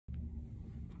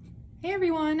Hey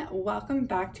everyone, welcome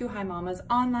back to Hi Mama's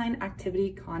online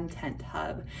activity content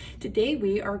hub. Today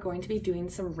we are going to be doing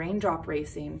some raindrop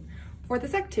racing. For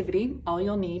this activity, all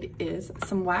you'll need is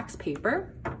some wax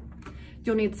paper.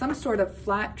 You'll need some sort of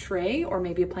flat tray or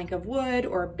maybe a plank of wood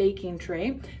or a baking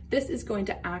tray. This is going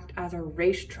to act as a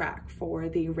racetrack for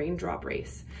the raindrop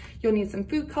race. You'll need some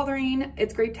food coloring.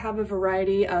 It's great to have a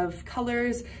variety of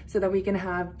colors so that we can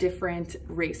have different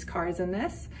race cars in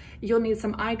this. You'll need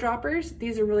some eyedroppers.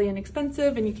 These are really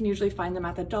inexpensive and you can usually find them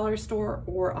at the dollar store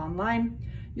or online.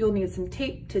 You'll need some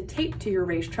tape to your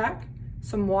racetrack,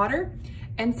 some water,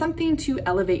 and something to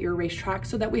elevate your racetrack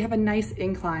so that we have a nice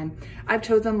incline. I've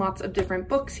chosen lots of different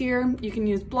books here. You can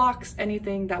use blocks,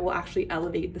 anything that will actually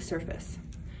elevate the surface.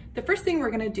 The first thing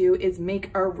we're gonna do is make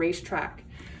our racetrack.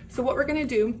 So what we're gonna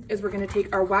do is we're gonna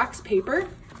take our wax paper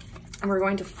and we're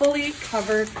going to fully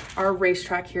cover our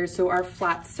racetrack here, so our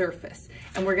flat surface.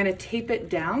 And we're gonna tape it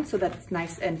down so that it's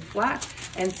nice and flat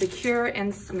and secure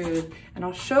and smooth. And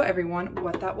I'll show everyone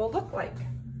what that will look like.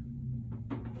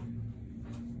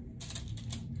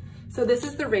 So this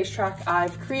is the racetrack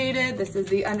I've created. This is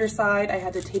the underside. I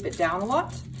had to tape it down a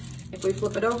lot. If we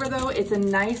flip it over though, it's a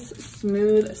nice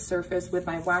smooth surface with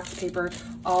my wax paper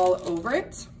all over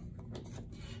it.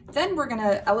 Then we're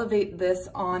gonna elevate this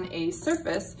on a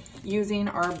surface using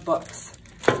our books.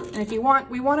 And if you want,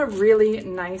 we want a really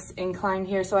nice incline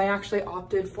here. So I actually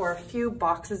opted for a few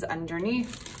boxes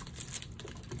underneath.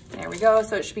 There we go.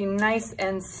 So it should be nice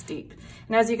and steep.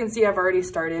 And as you can see, I've already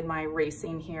started my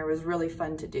racing here. It was really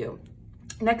fun to do.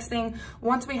 Next thing,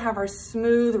 once we have our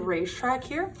smooth racetrack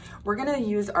here, we're gonna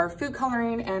use our food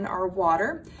coloring and our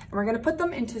water, and we're gonna put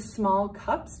them into small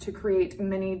cups to create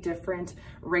many different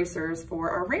racers for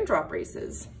our raindrop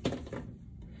races.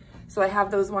 So I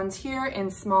have those ones here in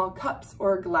small cups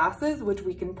or glasses, which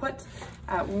we can put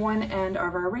at one end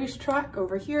of our racetrack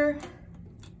over here.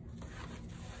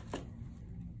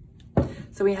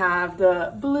 So we have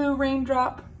the blue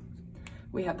raindrop,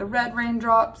 we have the red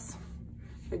raindrops,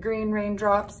 the green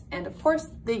raindrops, and of course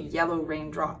the yellow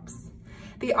raindrops.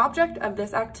 The object of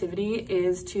this activity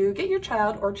is to get your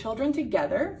child or children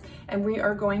together, and we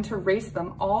are going to race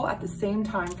them all at the same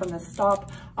time from the start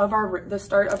of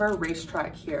our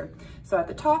racetrack here. So at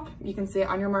the top, you can say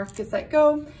on your mark, get set,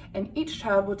 go, and each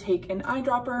child will take an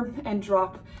eyedropper and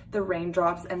drop the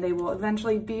raindrops, and they will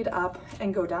eventually bead up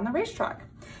and go down the racetrack.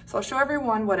 So I'll show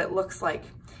everyone what it looks like.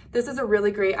 This is a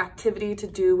really great activity to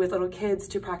do with little kids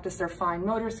to practice their fine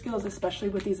motor skills, especially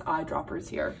with these eyedroppers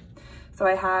here. So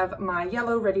I have my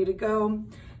yellow ready to go,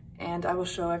 and I will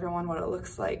show everyone what it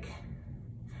looks like.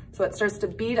 So it starts to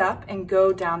bead up and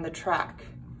go down the track.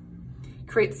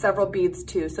 Create several beads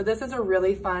too. So this is a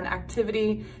really fun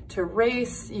activity to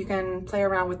race. You can play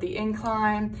around with the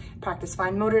incline, practice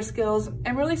fine motor skills,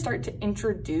 and really start to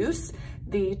introduce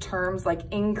the terms like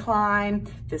incline,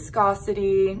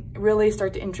 viscosity, really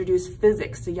start to introduce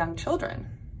physics to young children.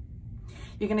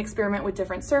 You can experiment with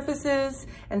different surfaces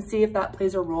and see if that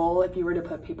plays a role. If you were to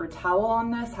put a paper towel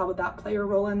on this, how would that play a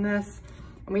role in this?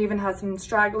 And we even have some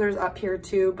stragglers up here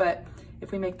too, but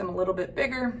if we make them a little bit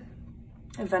bigger,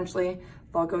 eventually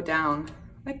they'll go down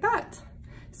like that.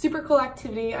 Super cool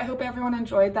activity. I hope everyone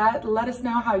enjoyed that. Let us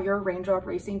know how your raindrop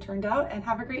racing turned out and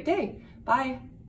have a great day. Bye.